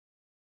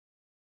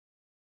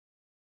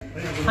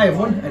Hi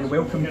everyone, and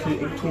welcome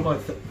to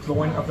October's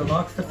drawing of the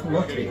large Thistle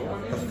lottery.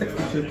 There's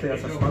 62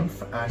 players this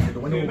month, and the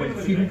winner will win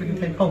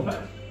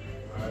 £310.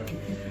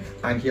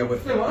 I'm here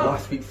with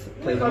last week's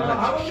player of the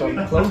match,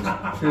 Sean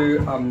Cloud, who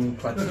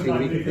tried to stay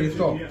away from today's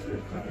draw.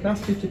 Can I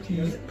ask you to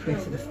please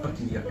press this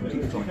button here,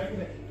 complete the drawing.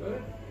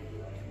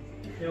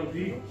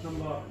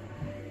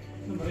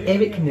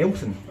 Eric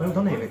Nelson, well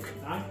done Eric.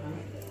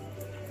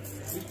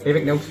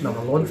 Eric Nelson, I'm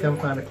a long-term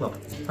fan of the club.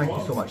 Thank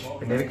you so much.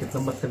 And Eric is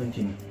number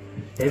 17.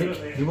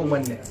 Eric, you will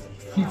win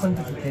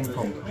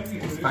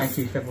 £310. Thank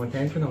you for everyone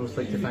attending. I would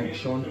like to thank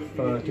Sean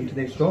for doing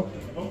today's draw.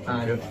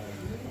 And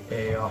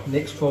our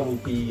next draw will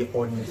be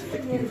on the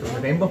 16th of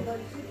November.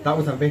 That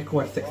was a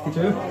record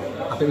 62.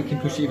 I think we can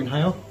push it even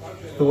higher.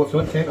 So if you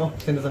want to enter,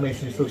 send us a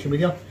message on social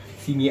media.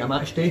 See me at a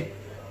match day.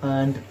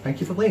 And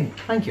thank you for playing.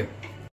 Thank you.